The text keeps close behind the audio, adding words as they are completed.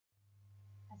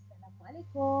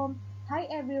Assalamualaikum. Hi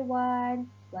everyone.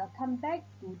 Welcome back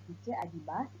to Teacher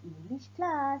Adibah's English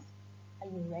class. Are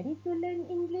you ready to learn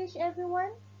English, everyone?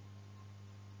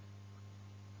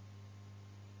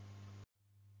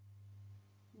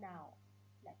 Now,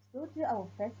 let's go to our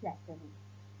first lesson,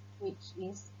 which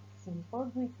is simple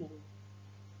greeting.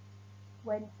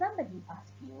 When somebody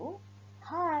asks you,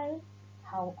 "Hi,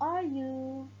 how are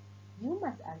you?" you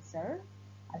must answer,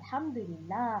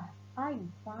 "Alhamdulillah, I'm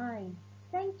fine.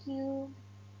 Thank you."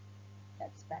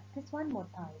 Let's practice one more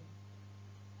time.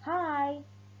 Hi,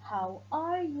 how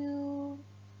are you?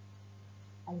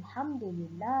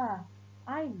 Alhamdulillah,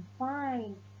 I'm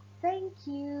fine. Thank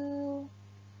you.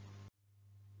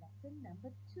 Lesson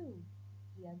number 2.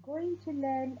 We are going to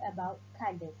learn about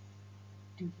colors.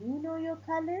 Do you know your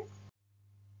colors?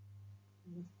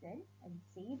 Listen and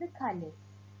say the colors.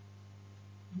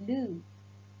 Blue,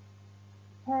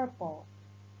 purple,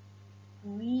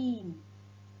 green,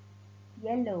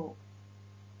 yellow,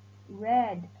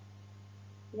 red,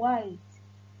 white,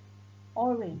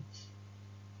 orange,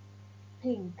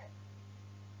 pink,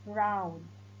 brown,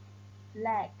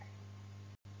 black,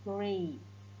 gray.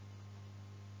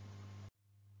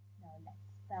 Now let's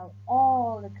spell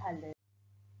all the colors.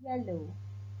 Yellow,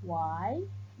 Y-E-L-L-O-W,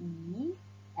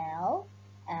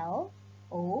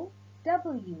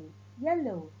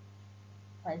 yellow.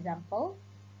 For example,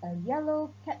 a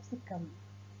yellow capsicum.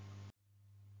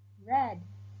 Red,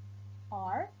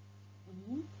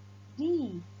 R-E-D,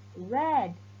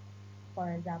 red.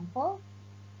 For example,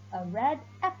 a red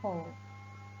apple.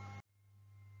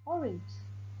 Orange,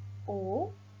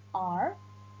 O-R-A-N-G-E,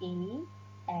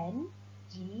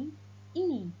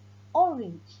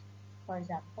 orange. For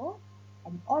example,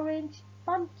 an orange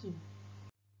pumpkin.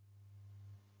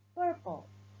 Purple,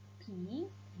 P-U-R-P-L-E,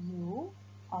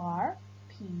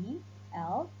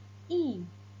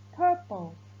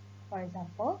 purple. For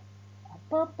example, a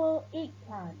purple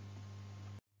eggplant.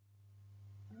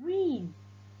 Green,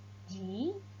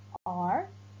 G-R-E-E-N,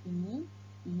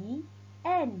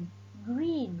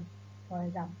 green. For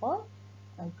example,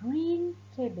 a green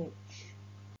cabbage.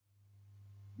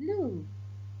 Blue,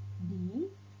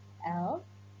 B-L-U-E,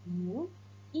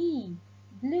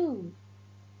 blue.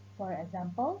 For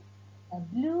example, a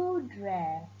blue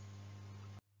dress.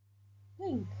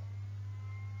 Pink,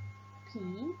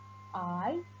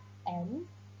 P-I-N-K,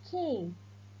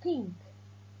 pink.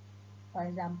 For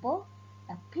example,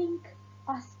 a pink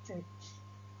ostrich.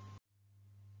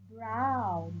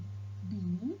 Brown,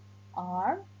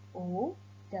 B-R-O-W-N,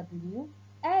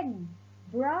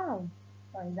 brown.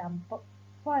 For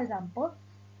example,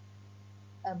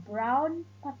 a brown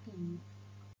puppy.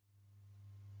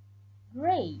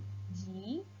 Gray,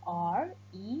 G-R-E-Y,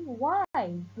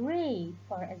 gray.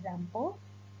 For example,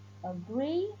 a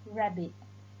gray rabbit.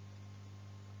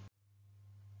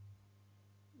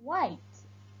 White,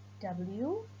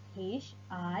 W-H-I-T-E,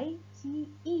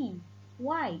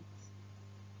 white.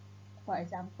 For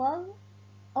example,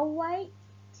 a white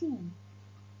tea.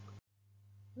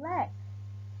 Black,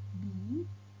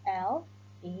 B-L-A-C-K,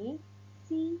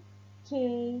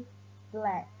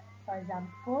 black. For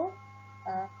example,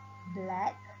 a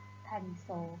black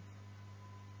pencil.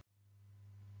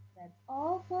 That's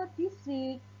all for this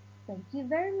week. Thank you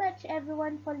very much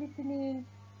everyone for listening.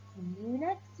 See you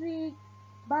next week.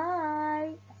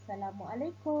 Bye.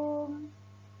 Assalamualaikum.